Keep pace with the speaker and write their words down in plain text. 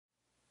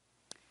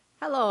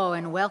Hello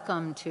and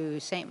welcome to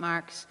St.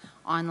 Mark's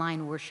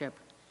online worship.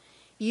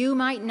 You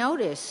might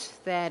notice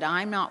that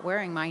I'm not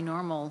wearing my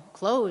normal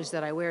clothes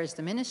that I wear as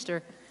the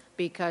minister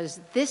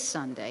because this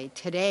Sunday,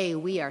 today,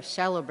 we are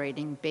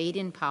celebrating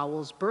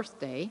Baden-Powell's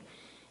birthday,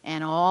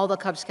 and all the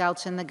Cub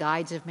Scouts and the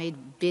guides have made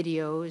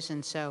videos,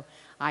 and so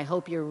I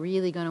hope you're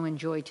really going to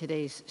enjoy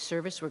today's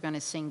service. We're going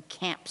to sing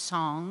camp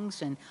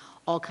songs and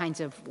all kinds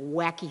of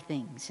wacky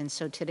things, and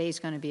so today's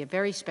going to be a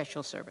very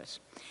special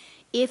service.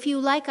 If you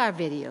like our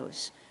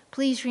videos,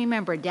 please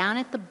remember, down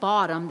at the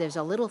bottom, there's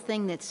a little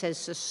thing that says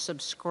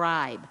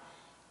subscribe.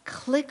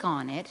 Click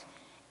on it,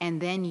 and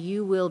then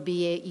you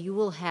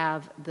will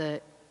have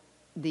the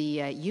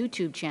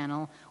YouTube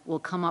channel will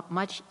come up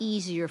much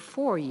easier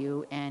for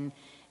you, and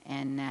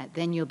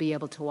then you'll be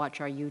able to watch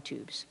our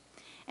YouTubes.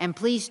 And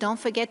please don't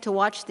forget to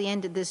watch the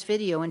end of this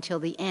video until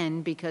the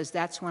end, because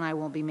that's when I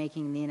will be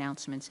making the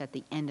announcements at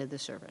the end of the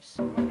service.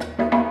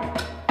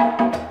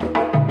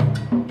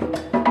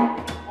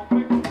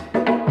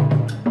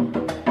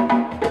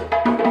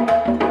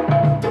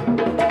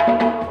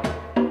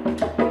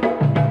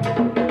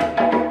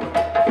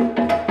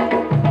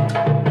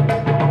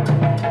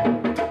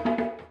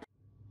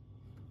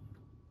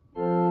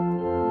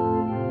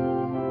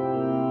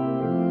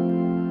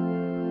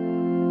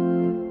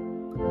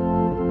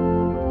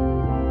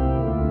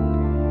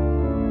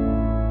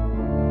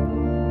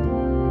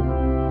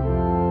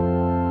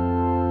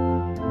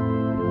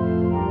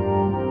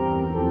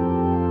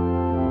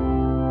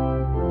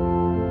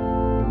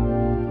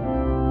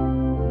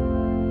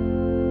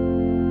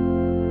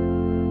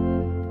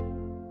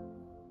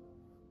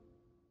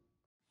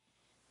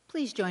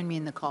 Please join me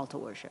in the call to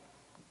worship.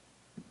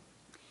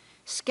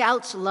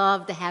 Scouts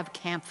love to have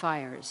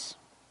campfires.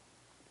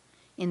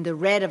 In the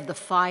red of the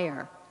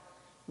fire,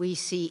 we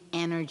see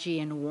energy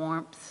and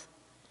warmth,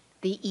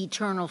 the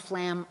eternal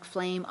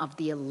flame of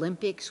the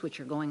Olympics, which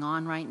are going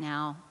on right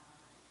now,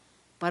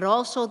 but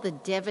also the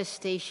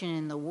devastation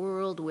in the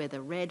world where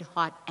the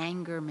red-hot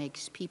anger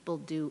makes people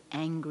do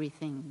angry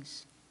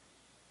things.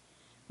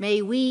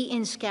 May we,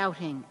 in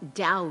scouting,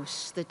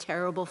 douse the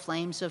terrible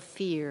flames of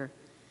fear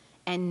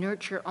and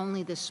nurture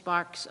only the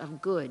sparks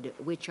of good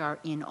which are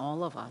in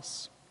all of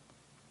us.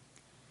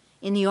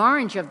 In the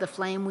orange of the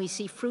flame, we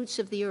see fruits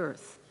of the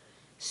earth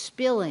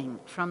spilling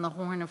from the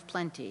horn of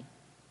plenty.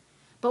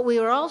 But we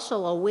are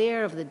also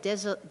aware of the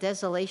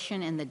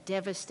desolation and the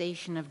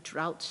devastation of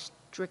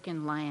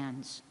drought-stricken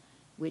lands,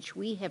 which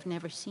we have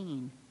never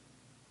seen.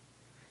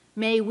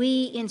 May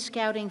we, in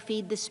scouting,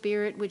 feed the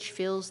spirit which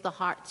fills the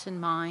hearts and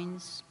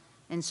minds,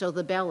 and so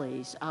the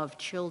bellies of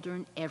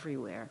children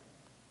everywhere.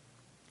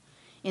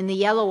 In the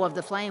yellow of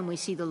the flame, we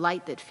see the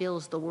light that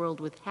fills the world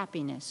with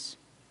happiness,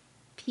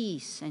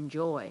 peace, and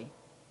joy.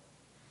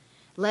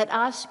 Let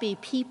us be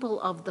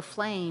people of the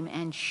flame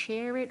and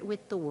share it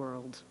with the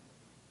world.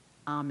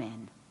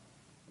 Amen.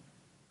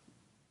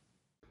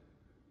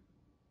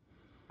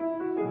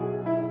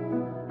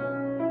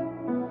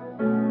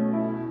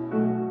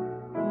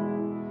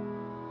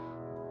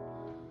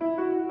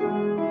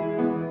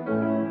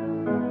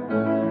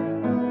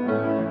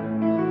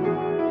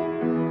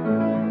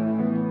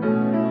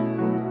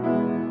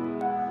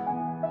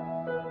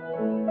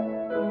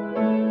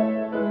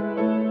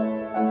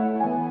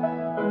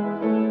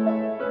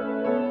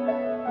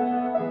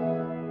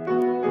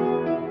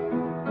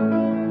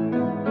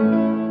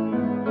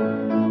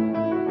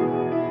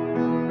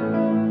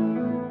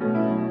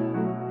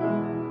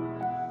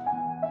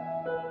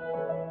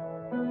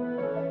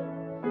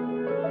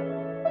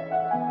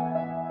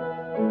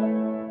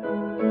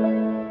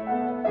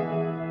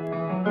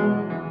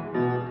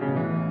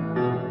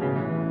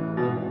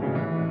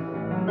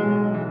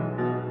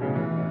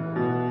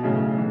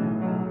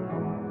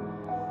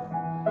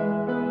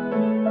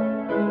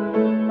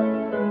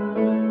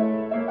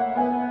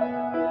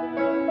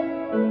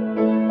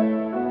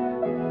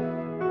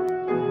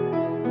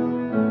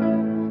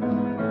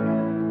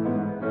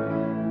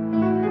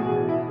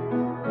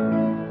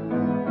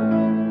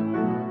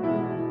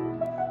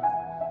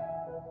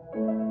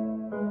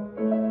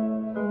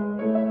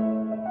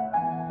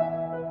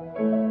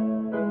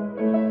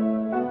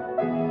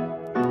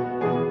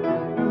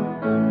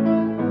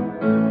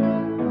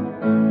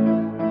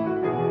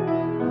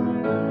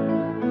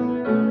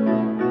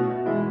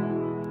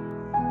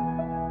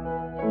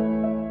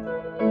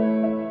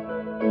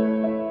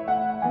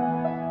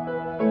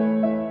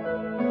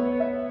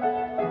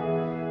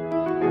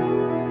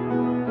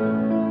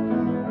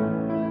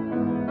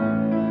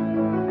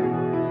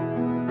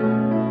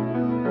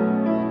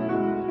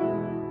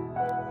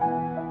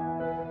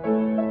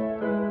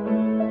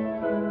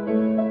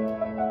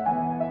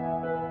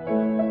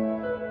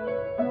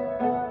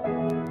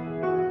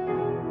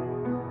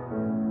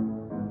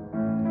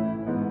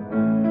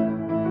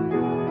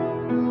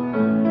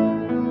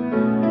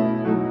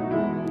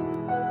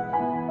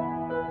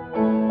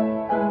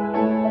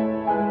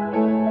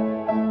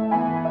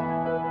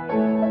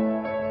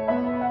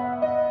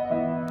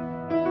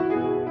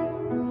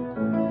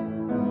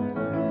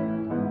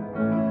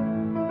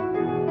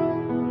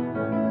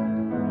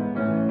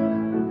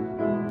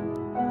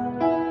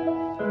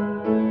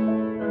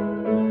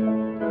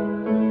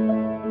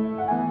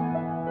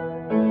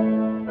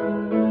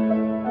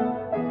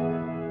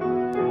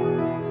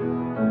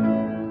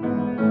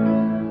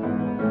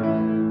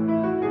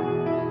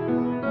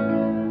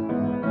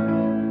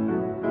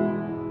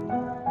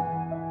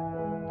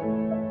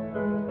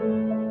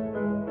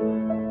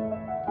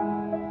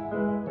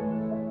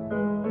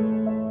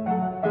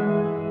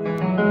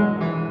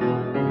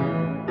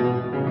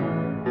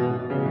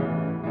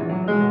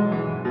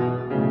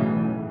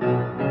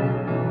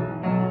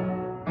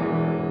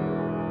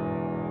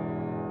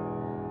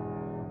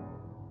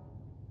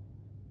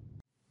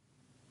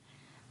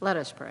 Let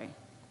us pray.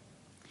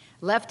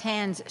 Left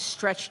hands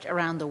stretched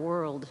around the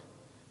world,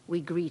 we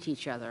greet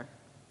each other.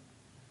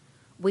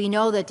 We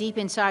know that deep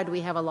inside we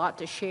have a lot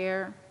to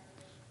share.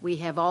 We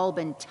have all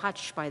been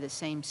touched by the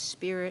same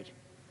Spirit.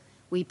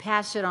 We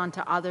pass it on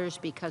to others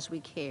because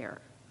we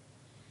care.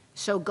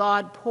 So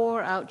God,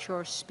 pour out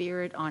your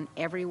Spirit on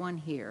everyone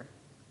here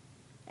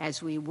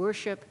as we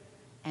worship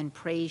and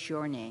praise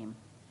your name.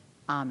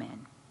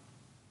 Amen.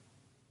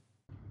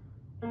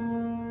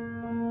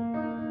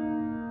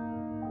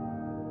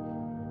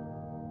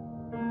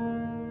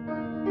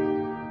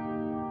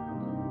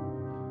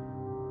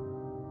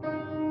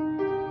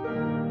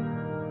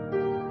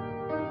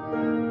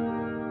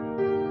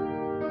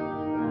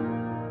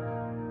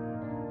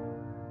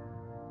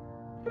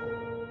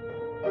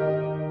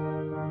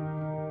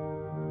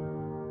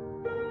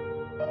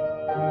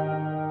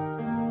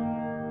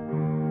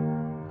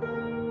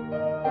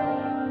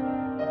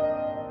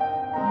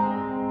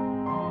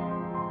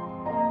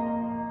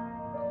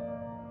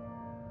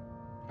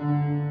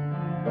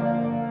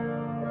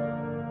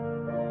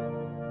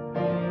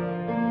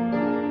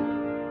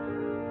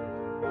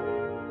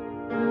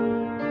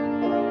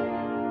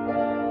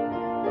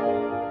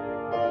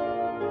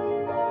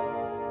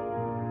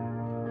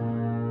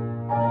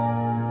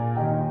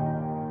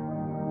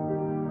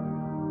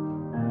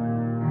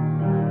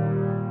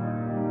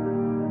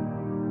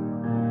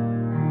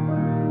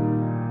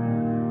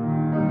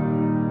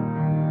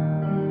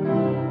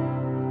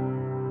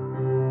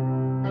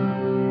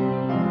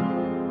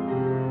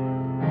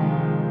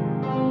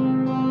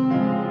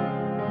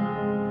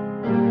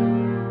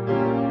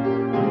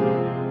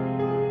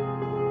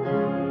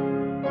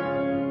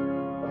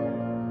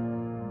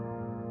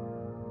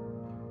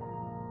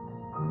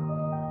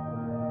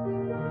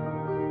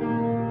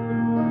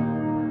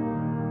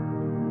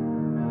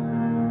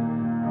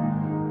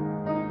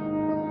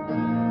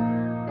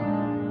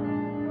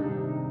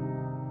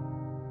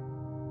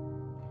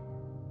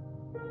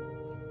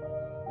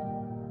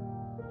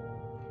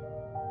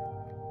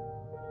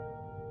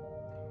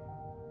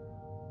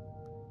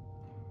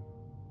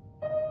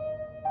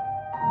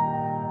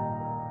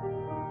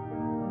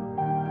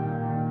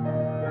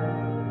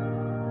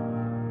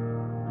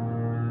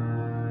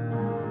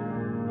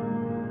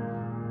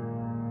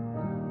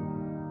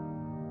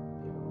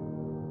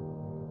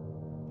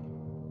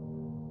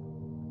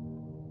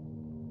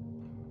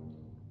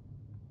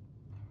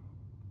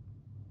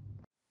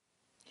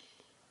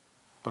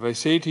 But I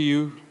say to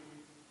you,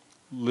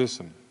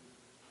 listen,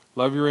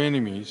 love your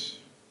enemies,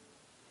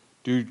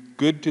 do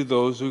good to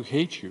those who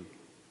hate you,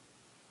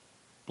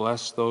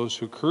 bless those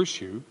who curse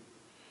you,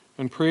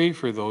 and pray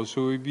for those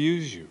who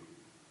abuse you.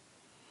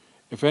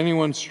 If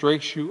anyone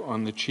strikes you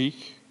on the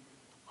cheek,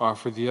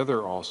 offer the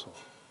other also.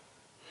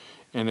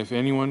 And if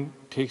anyone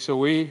takes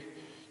away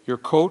your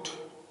coat,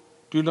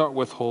 do not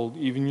withhold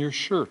even your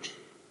shirt.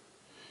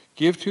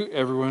 Give to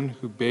everyone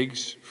who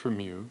begs from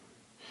you.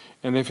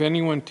 And if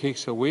anyone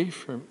takes away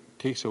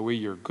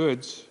your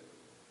goods,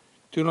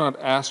 do not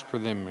ask for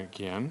them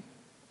again.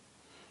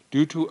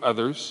 Do to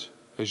others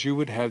as you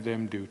would have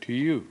them do to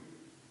you.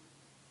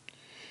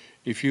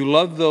 If you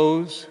love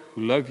those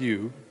who love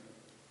you,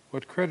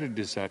 what credit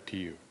is that to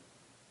you?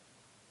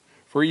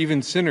 For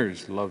even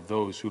sinners love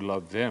those who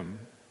love them.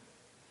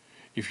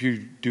 If you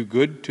do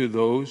good to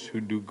those who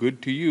do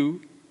good to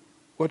you,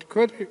 what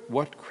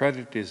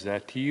credit is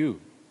that to you?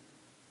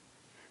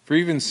 For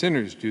even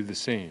sinners do the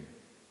same.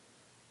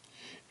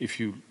 If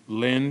you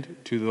lend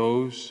to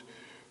those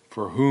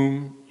for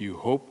whom you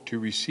hope to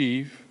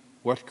receive,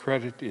 what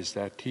credit is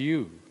that to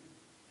you?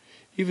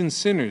 Even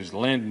sinners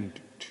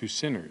lend to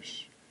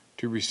sinners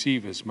to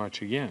receive as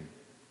much again.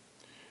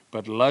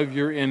 But love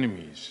your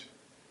enemies,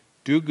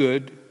 do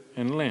good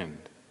and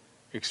lend,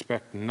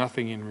 expect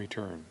nothing in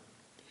return.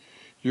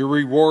 Your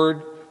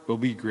reward will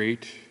be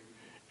great,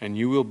 and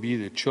you will be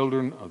the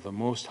children of the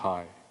Most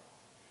High.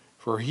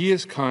 For he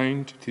is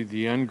kind to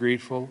the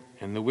ungrateful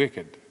and the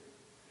wicked,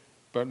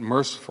 but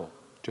merciful,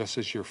 just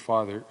as your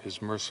Father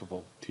is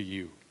merciful to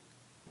you.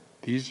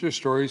 These are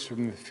stories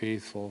from the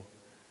faithful.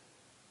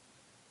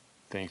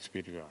 Thanks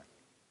be to God.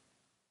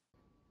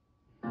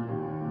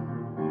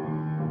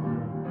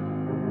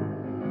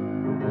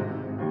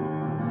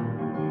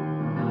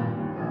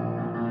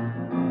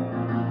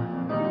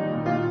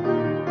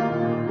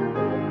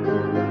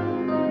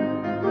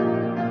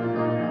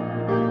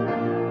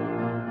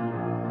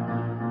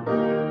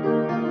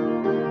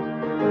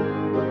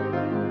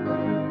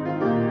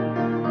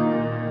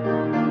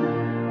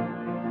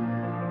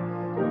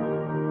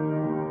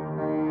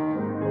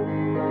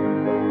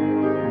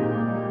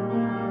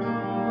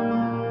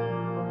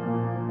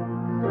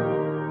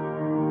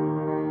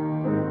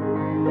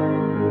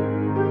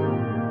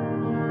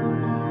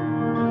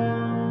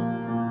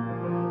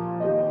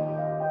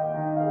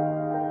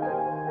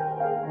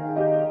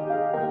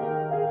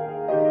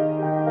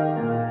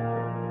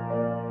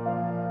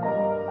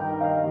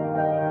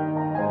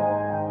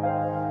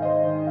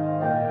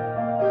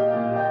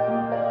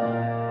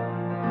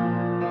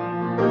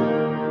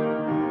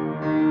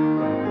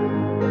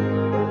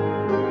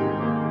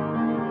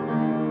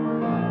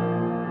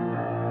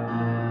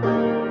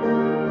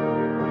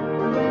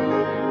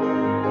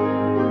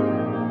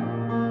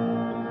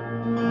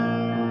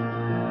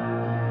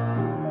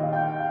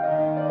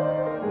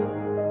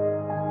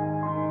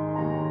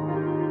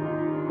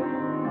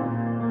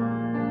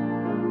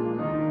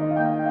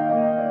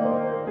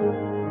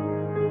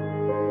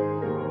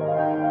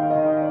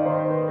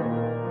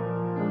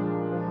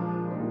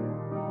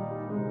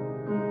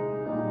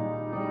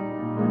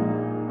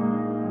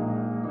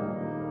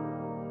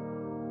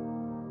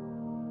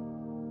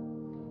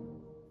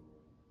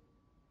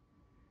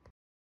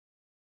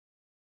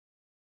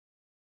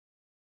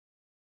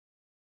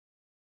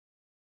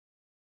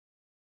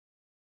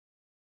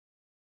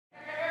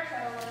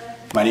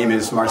 My name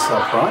is Marcel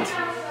Prant.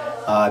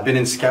 I've been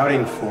in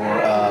scouting for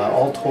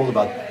all told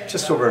about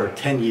just over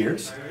 10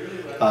 years.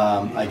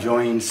 I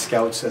joined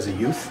Scouts as a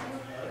youth.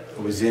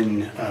 I was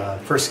in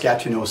first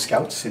Gatineau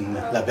Scouts in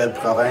La Belle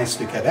Province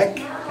du Québec,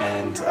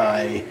 and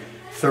I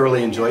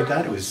thoroughly enjoyed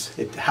that.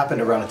 It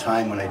happened around a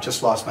time when I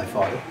just lost my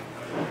father.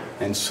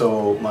 And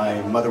so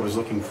my mother was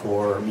looking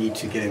for me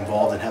to get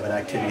involved and have an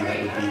activity that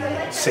would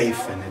be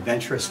safe and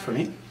adventurous for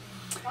me.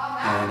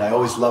 And I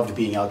always loved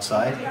being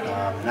outside.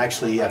 And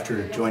actually,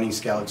 after joining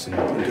Scouts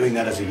and doing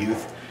that as a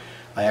youth,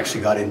 I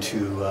actually got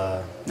into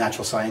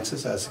natural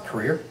sciences as a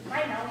career.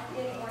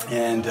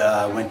 And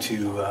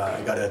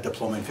I got a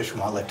diploma in fish and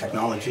wildlife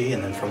technology,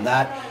 and then from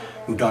that,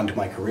 moved on to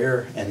my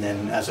career. And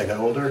then as I got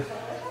older,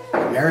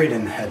 got married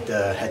and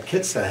had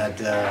kids.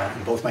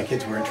 Both my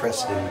kids were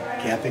interested in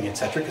camping,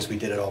 etc., because we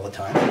did it all the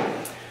time.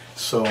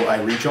 So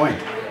I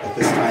rejoined at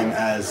this time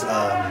as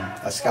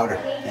a scouter,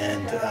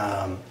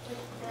 and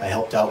I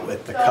helped out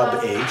with the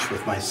cub age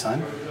with my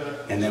son.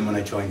 And then when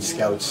I joined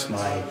Scouts,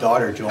 my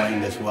daughter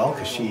joined as well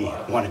because she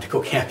wanted to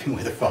go camping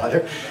with her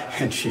father,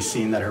 and she's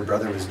seen that her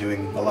brother was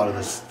doing a lot of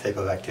this type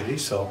of activity.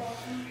 So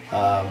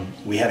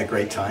we had a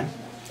great time.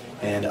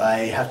 And I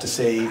have to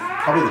say,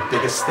 probably the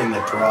biggest thing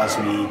that draws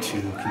me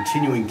to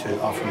continuing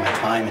to offer my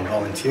time and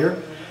volunteer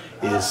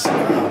is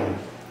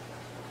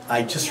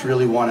I just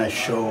really want to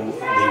show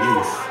the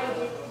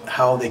youth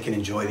how they can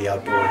enjoy the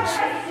outdoors,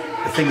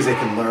 the things they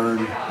can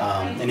learn,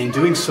 and in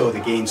doing so,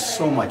 they gain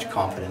so much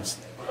confidence.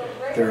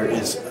 There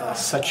is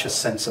such a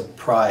sense of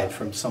pride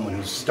from someone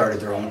who's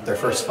started their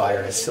first fire,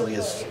 as silly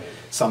as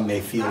some may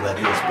feel that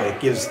is, but it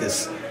gives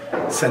this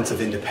sense of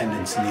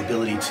independence and the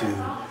ability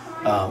to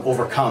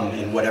overcome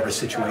in whatever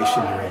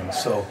situation you're in.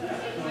 So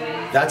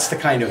that's the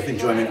kind of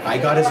enjoyment I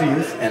got as a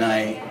youth, and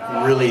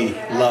I really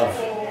love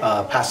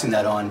passing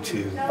that on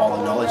to all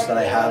the knowledge that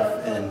I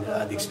have and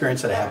the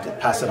experience that I have, to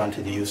pass it on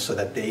to the youth so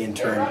that they in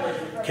turn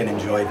can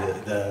enjoy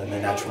the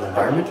natural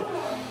environment.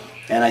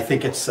 And I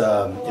think it's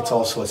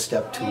also a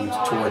step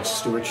towards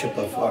stewardship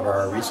of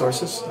our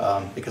resources,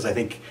 because I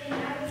think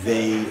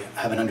they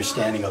have an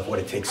understanding of what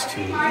it takes to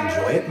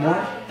enjoy it more,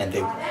 and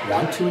they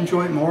want to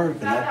enjoy it more.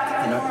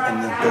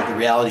 And the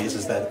reality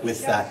is that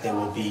with that, they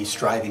will be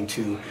striving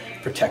to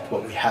protect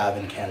what we have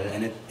in Canada,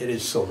 and it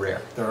is so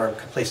rare. There are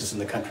places in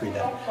the country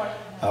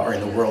that, or in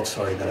the world,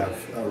 sorry, that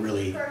are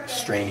really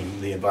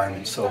straining the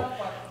environment. So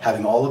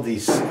having all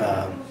these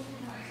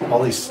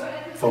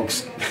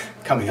folks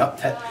coming up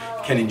that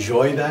can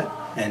enjoy that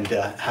and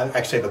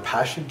actually have a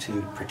passion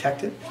to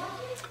protect it,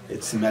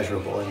 it's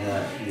immeasurable.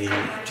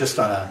 And just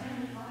on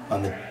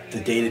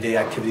the day-to-day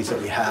activities that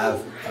we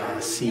have,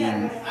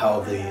 seeing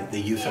how the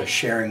youth are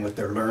sharing what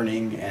they're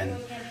learning and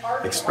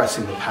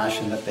expressing the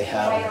passion that they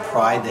have and the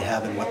pride they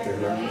have in what they're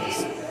learning,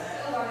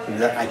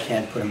 I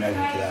can't put a measure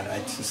to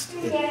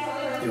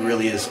that. It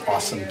really is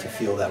awesome to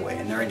feel that way.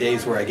 And there are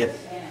days where I get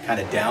kind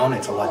of down.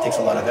 It takes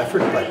a lot of effort,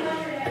 but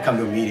I come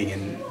to a meeting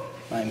and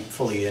I'm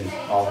fully in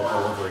all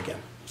over again.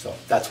 So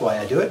that's why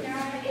I do it,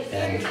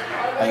 and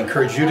I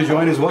encourage you to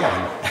join as well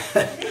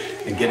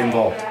and get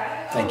involved.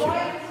 Thank you.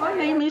 My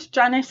name is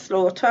Janice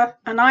Slaughter,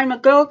 and I'm a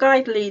Girl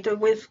Guide leader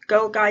with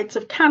Girl Guides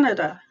of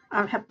Canada.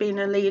 I have been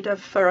a leader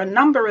for a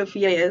number of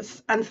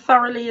years and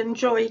thoroughly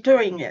enjoy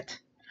doing it.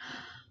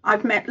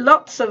 I've met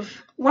lots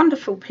of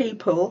wonderful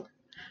people,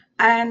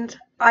 and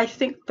I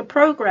think the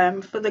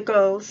program for the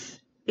girls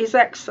is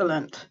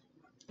excellent.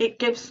 It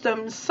gives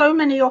them so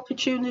many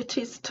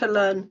opportunities to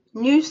learn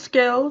new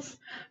skills,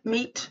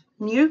 meet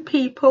new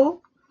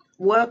people,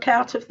 work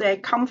out of their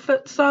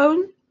comfort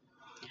zone.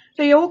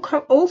 They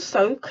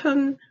also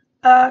can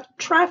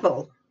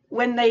travel.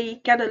 When they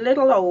get a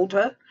little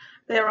older,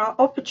 there are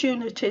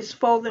opportunities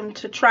for them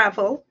to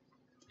travel,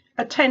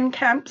 attend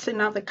camps in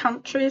other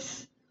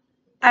countries,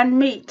 and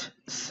meet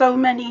so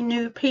many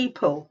new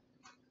people.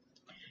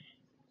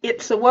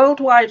 It's a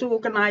worldwide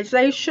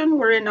organisation.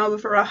 We're in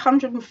over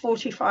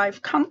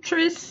 145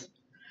 countries,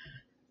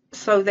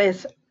 so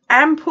there's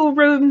ample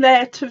room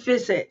there to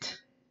visit.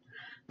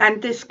 And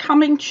this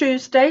coming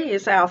Tuesday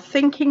is our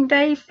Thinking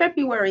Day,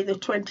 February the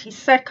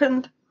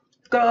 22nd.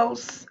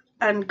 Girls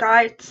and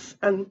Guides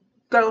and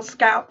Girl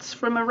Scouts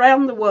from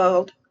around the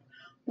world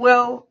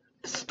will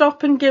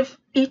stop and give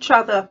each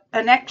other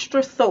an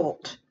extra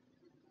thought,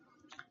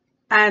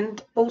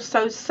 and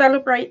also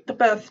celebrate the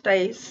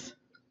birthdays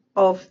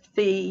of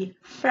the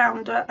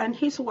founder and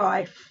his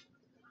wife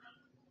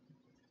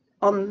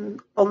on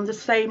the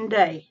same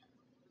day.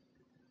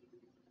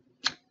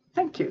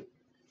 Thank you.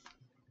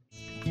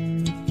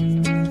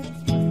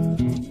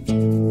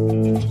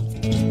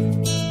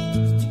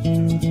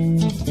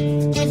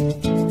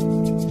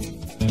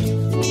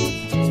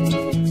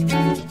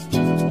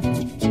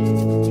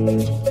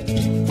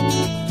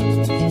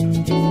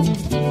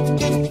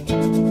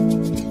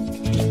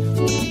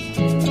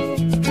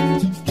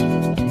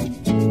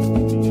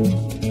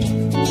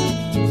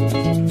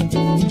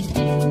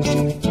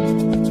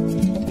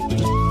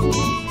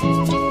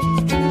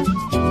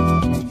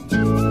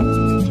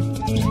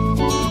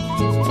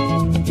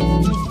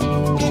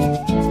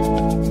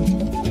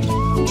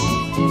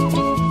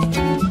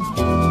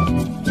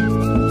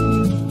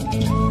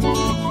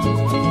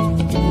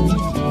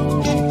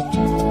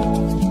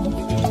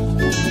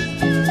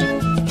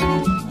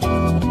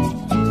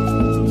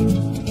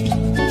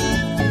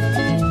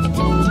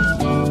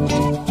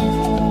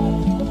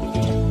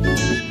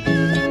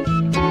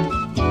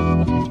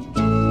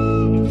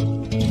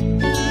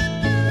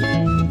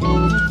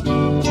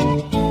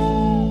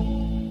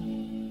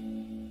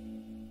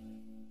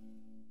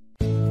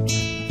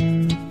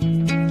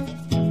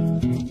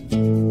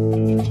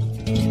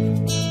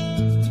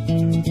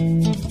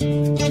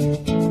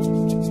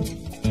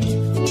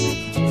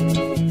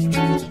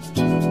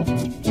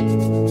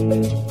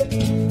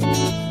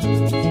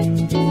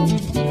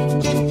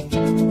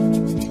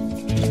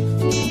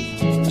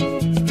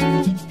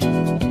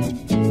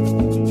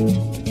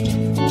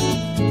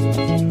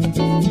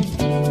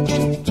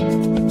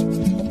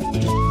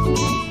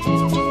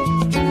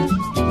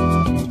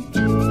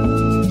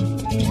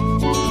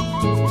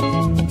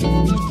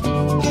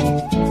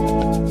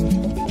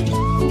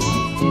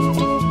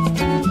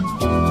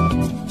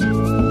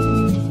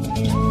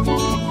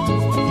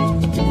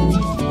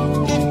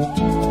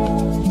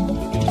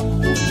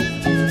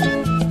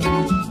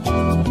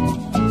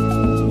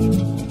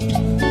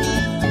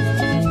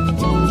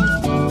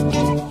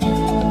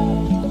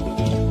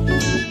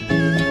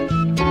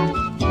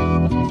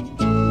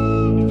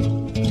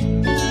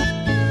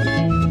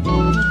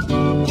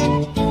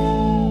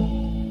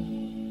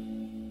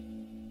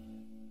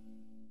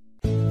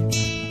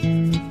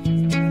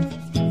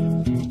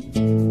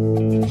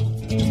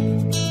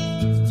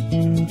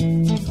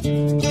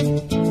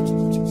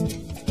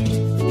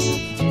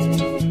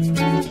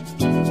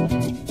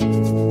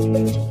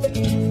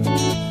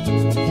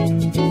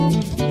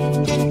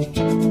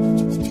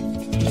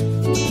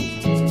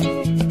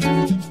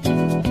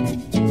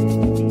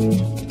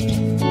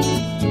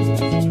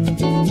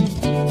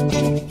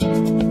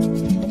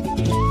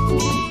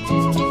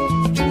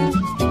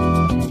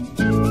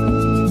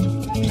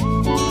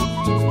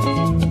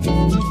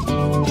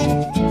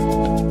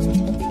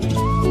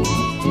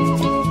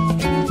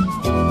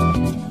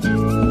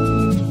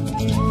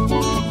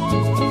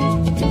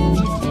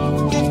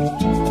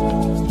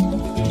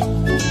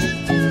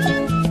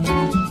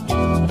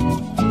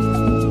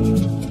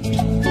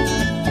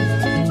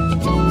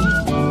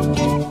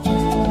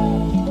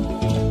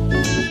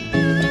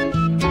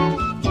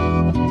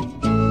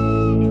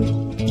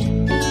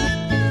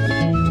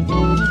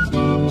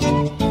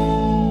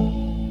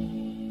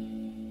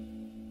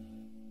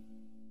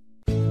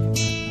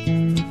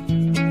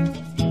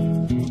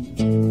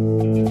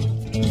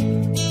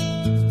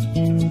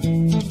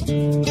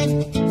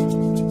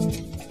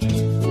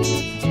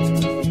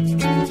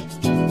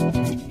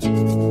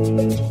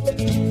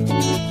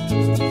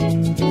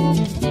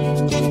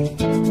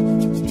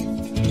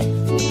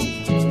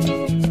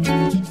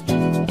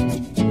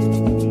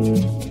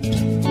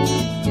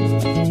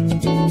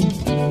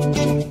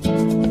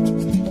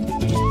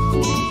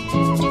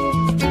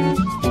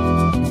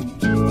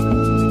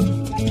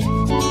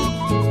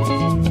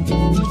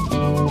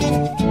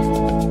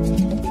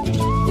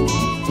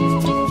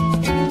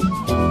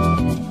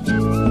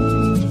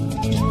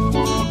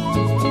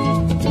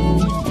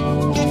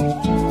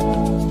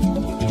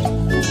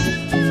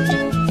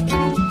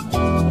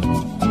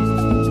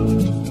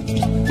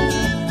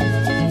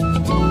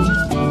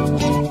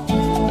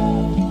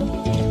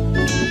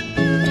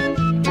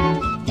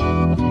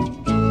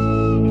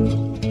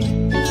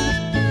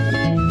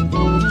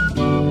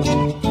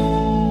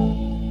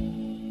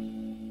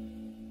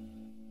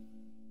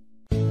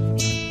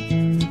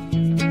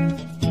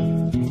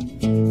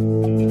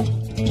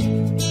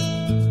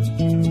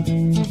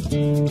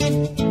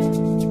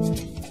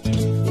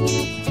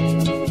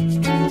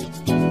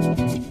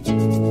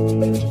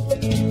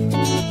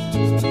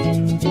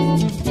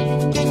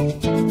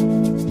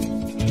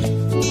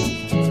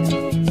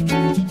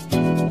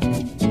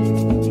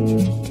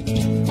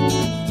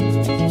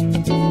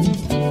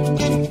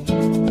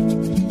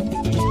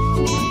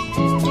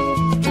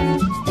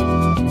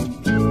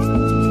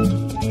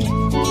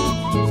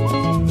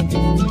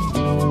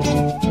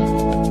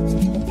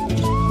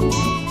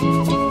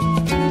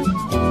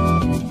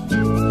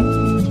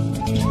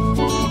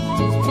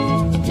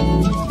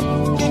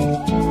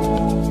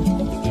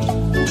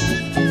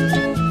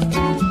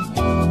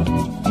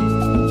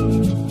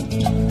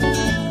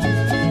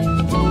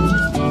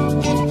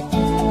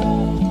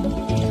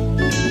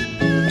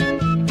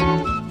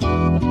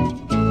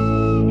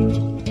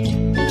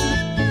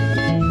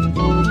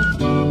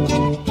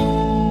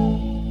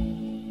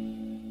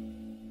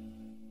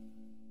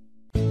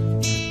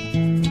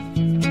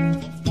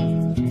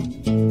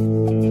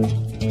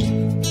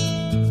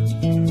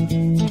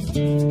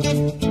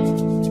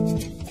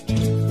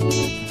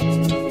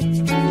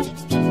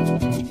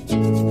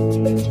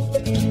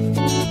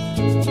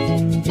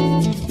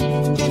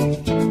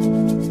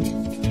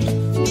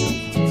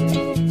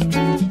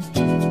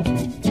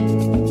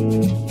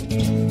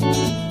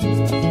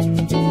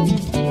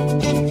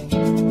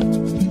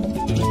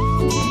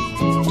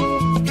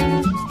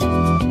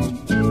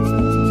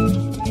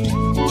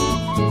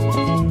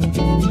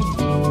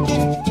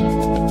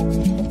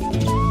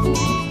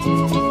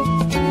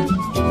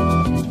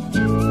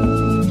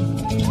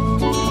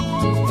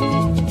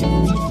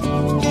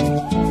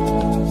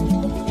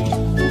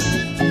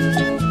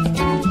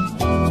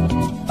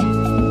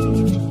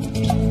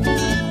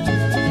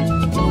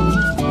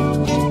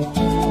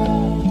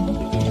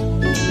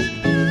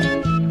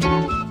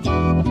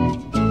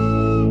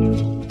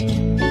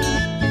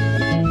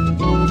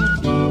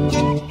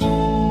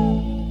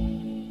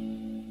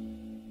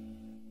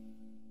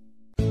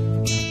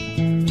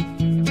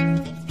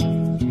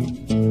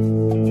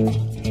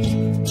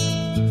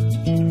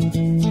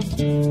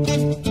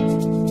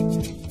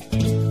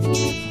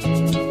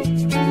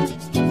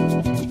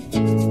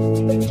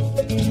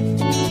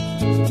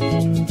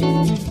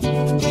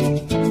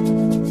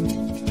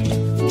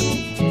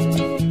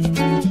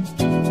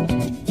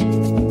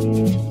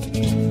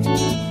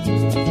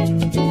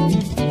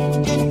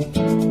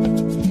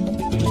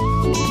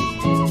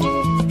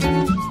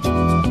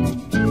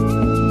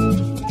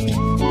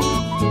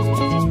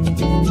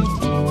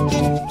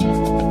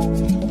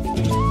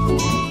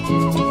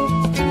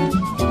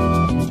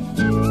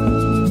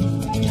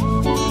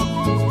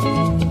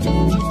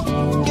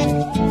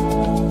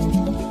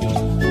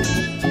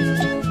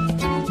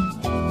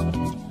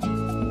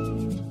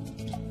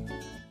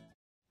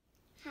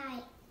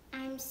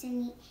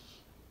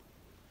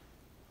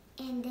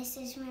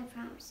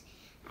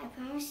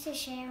 promise to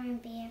share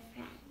and be a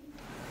friend.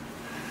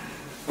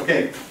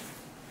 Okay.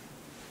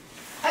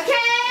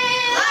 Okay,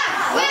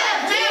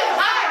 we'll do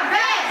our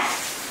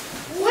best.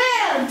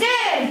 We'll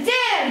dig.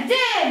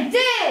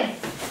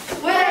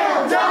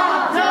 We'll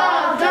dog.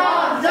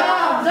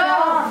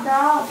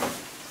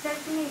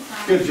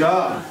 Good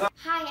job.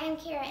 Hi, I'm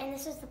Kira, and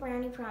this is the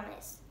Brownie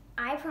Promise.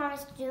 I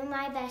promise to do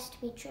my best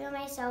to be true to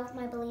myself,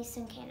 my beliefs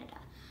in Canada.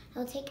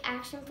 I'll take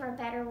action for a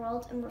better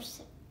world and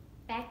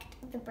respect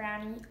the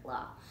Brownie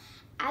law.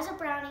 As a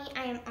Brownie,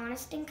 I am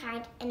honest and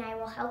kind, and I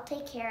will help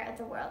take care of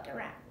the world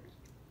around me.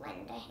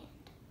 Lend a hand.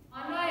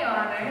 On my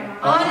honor,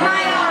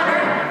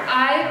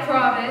 I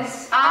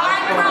promise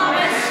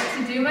promise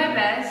to do my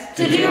best,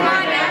 to do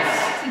my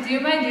best, to do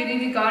my duty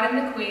to God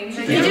and the Queen,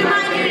 to do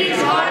my duty to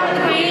God and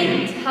the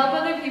Queen, to help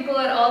other people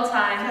at all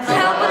times, to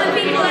help other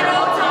people at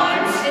all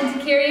times, and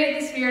to carry out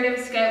the spirit of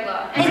Scout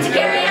law. and to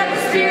carry out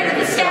the spirit of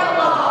the Scout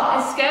law.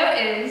 A Scout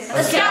is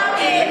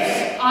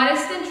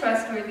honest and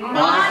trustworthy,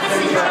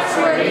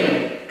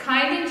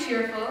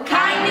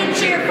 kind and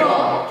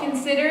cheerful,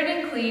 considerate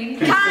and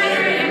clean,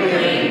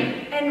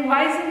 and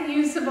wise in the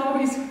use of all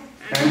resources.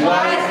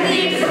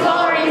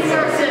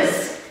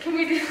 Can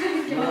we do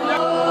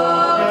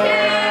that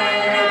again?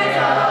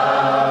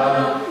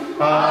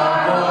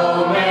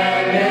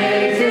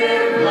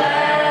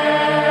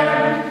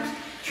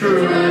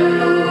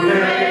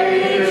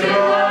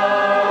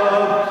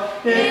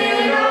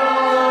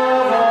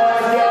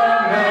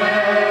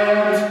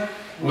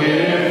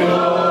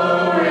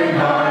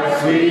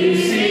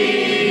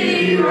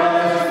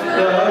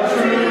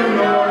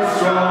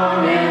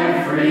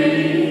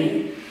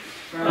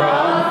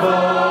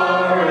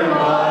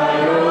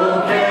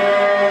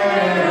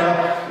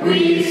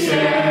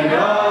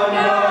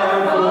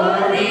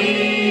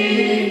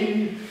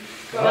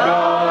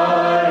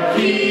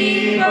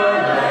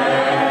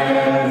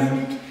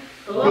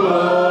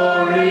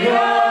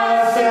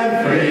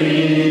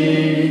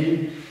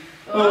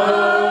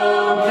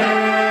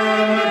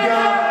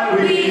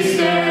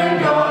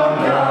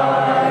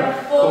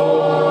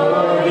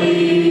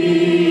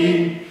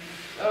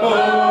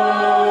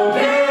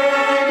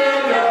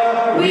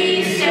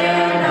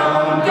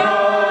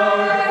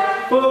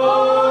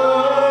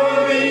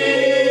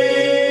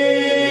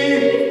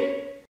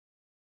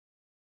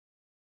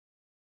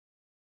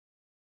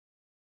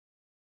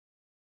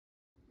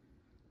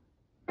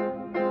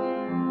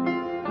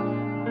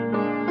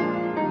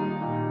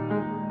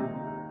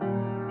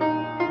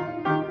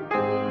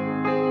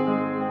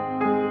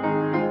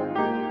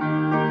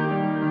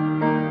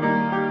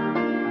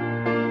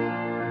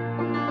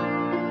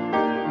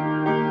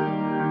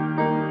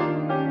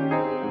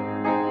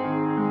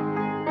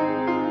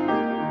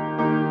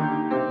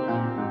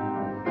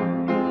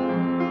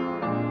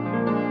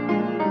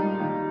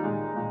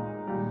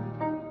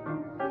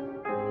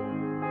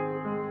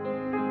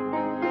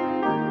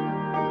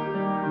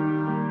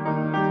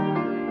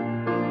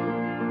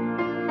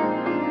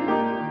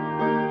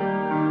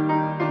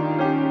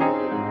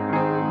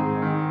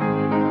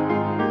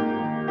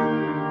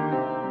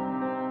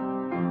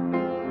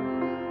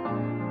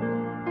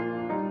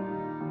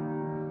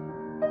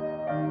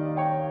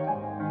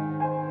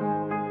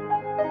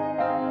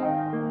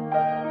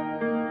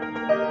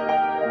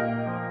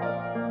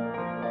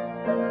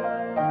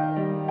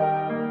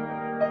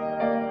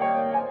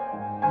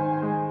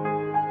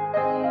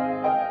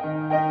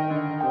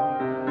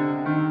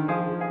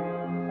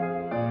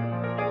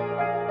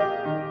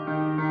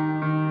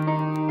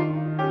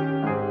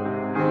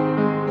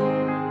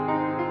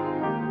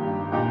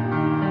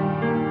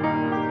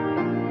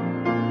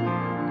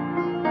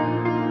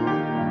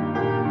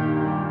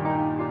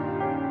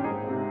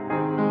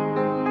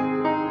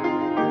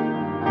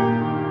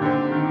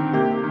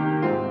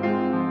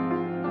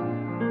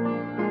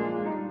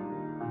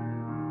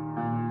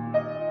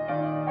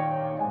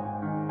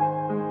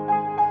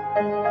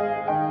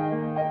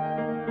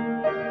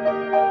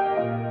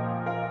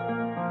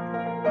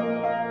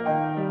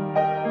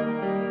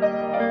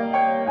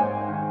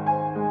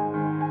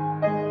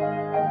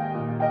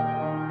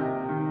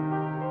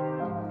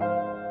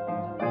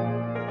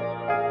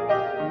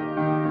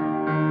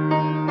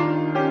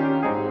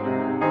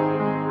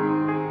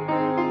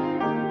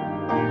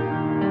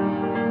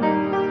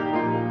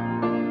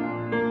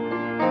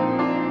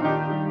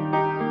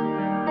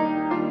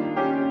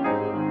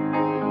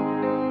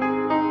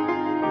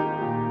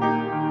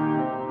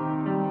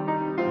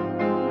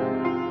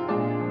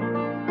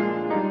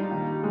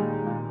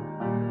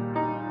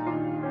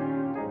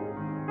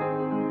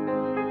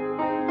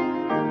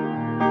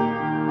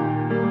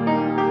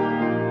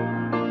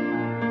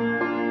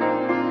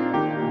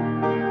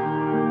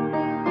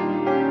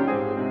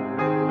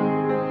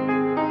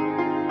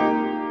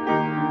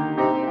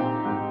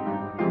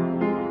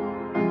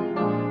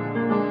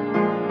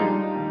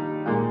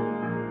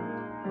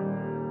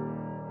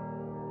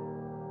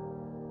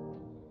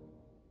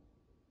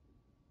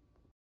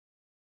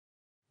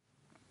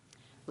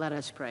 Let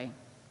us pray.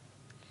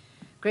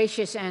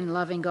 Gracious and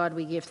loving God,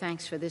 we give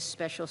thanks for this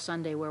special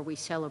Sunday where we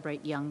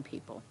celebrate young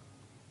people.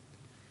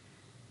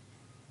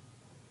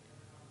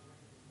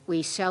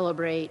 We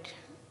celebrate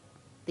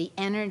the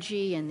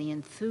energy and the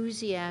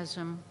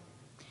enthusiasm.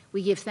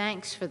 We give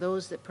thanks for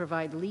those that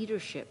provide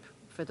leadership,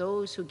 for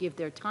those who give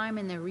their time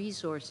and their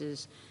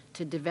resources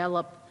to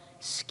develop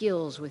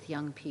skills with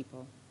young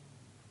people.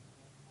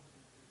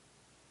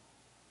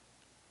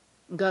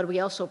 God,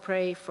 we also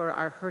pray for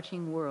our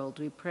hurting world.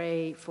 We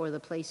pray for the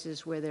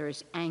places where there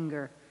is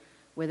anger,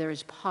 where there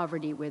is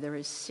poverty, where there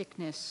is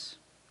sickness,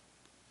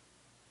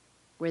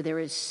 where there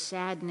is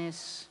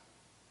sadness.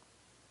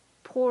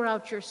 Pour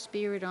out your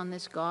Spirit on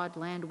this God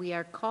land. We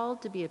are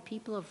called to be a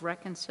people of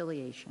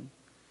reconciliation.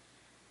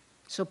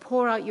 So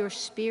pour out your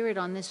Spirit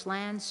on this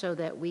land so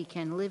that we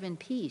can live in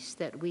peace,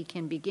 that we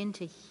can begin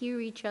to hear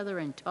each other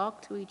and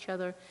talk to each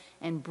other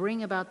and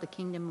bring about the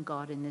kingdom of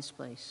God in this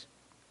place.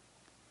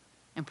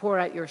 And pour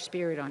out your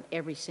Spirit on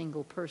every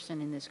single person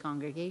in this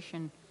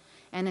congregation.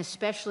 And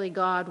especially,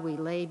 God, we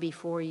lay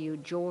before you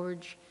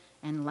George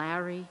and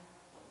Larry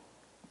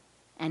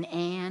and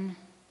Anne,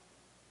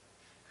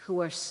 who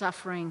are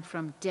suffering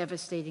from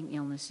devastating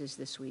illnesses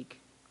this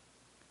week.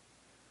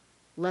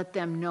 Let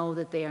them know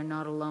that they are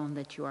not alone,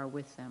 that you are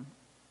with them.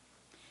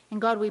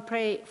 And God, we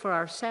pray for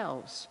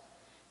ourselves,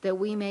 that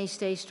we may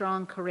stay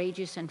strong,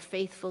 courageous, and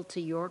faithful to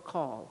your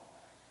call.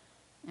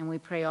 And we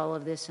pray all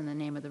of this in the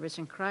name of the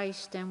risen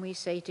Christ, and we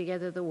say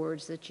together the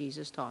words that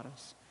Jesus taught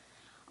us.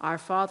 Our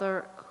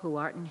Father, who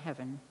art in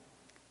heaven,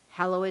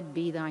 hallowed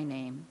be thy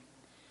name.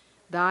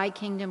 Thy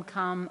kingdom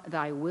come,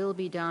 thy will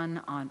be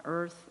done on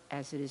earth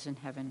as it is in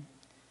heaven.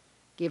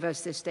 Give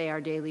us this day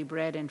our daily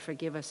bread, and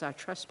forgive us our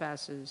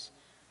trespasses,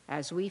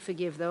 as we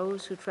forgive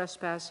those who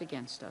trespass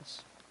against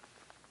us.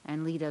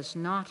 And lead us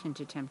not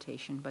into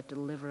temptation, but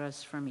deliver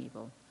us from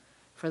evil.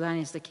 For thine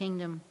is the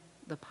kingdom,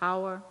 the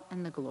power,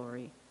 and the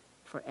glory,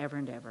 forever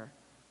and ever.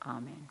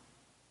 Amen.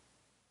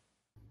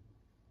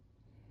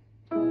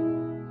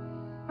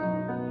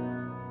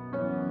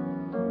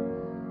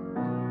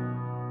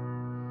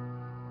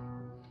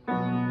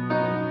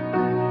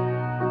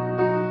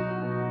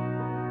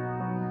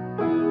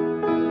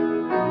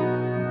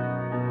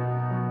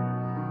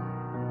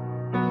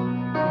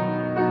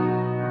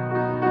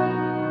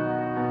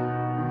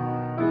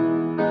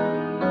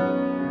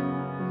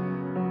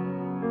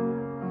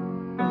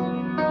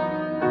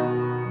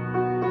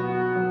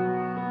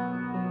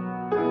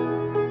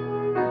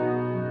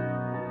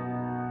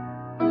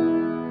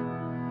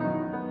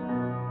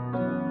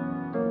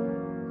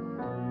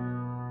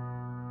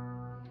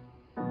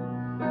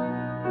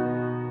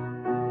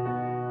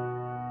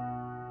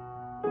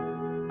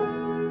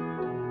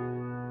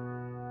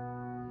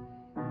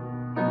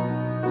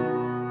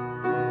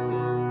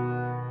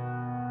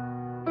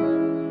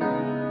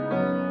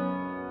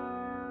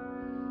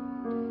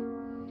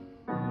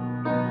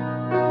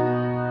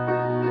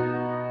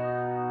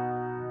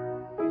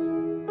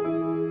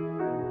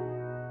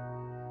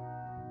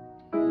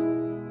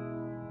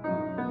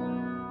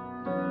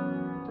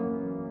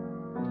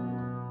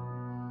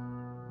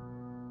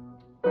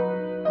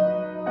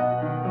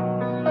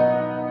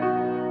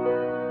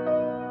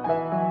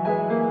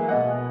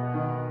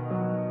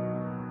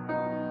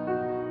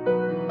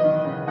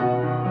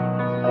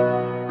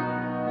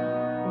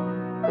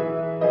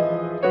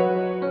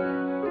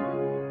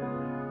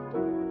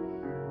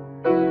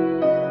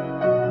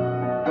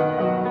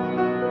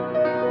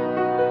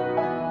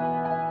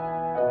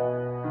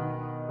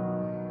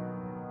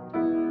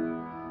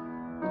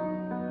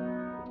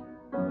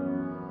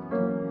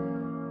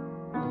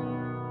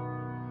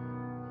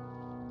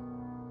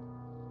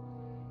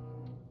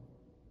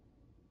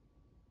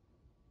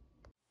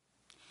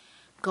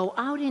 Go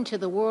out into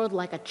the world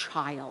like a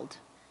child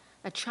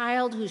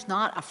who's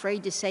not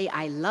afraid to say,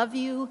 I love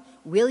you.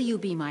 Will you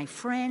be my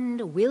friend?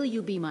 Will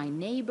you be my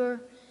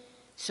neighbor?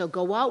 So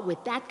go out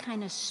with that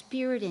kind of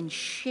spirit and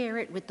share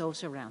it with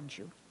those around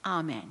you.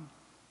 Amen.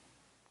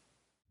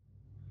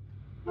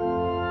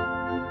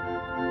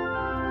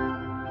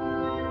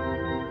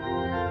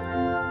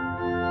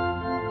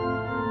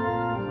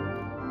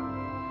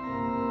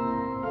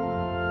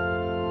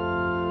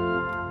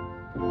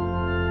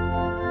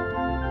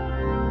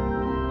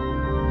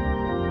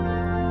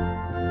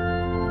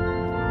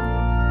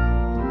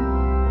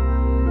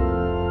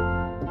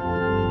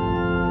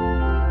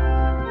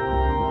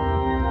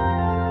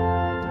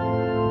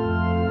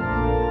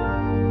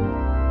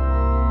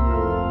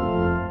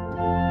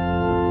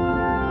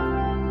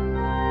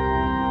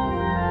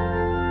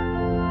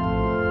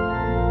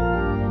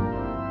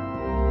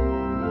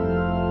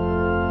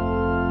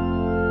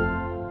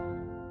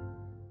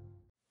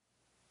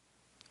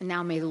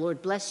 Now may the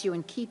Lord bless you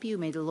and keep you.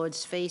 May the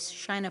Lord's face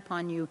shine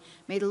upon you.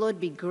 May the Lord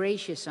be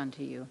gracious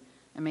unto you.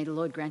 And may the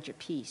Lord grant you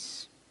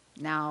peace,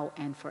 now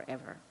and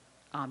forever.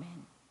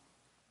 Amen.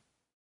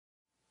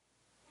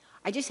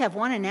 I just have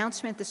one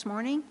announcement this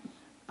morning.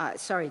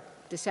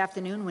 This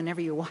afternoon, whenever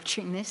you're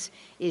watching this,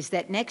 is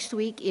that next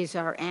week is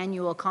our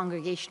annual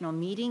congregational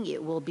meeting.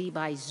 It will be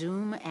by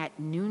Zoom at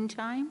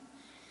noontime.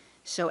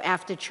 So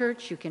after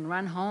church, you can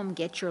run home,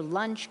 get your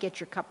lunch, get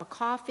your cup of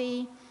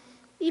coffee,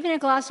 Even a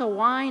glass of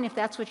wine, if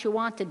that's what you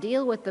want to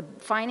deal with the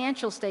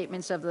financial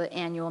statements of the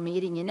annual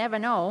meeting, you never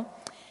know.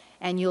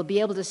 And you'll be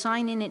able to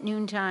sign in at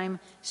noontime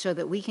so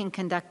that we can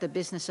conduct the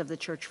business of the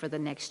church for the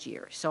next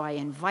year. So I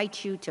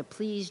invite you to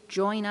please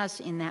join us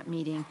in that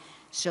meeting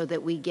so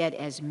that we get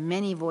as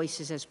many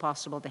voices as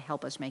possible to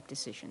help us make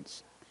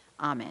decisions.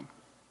 Amen.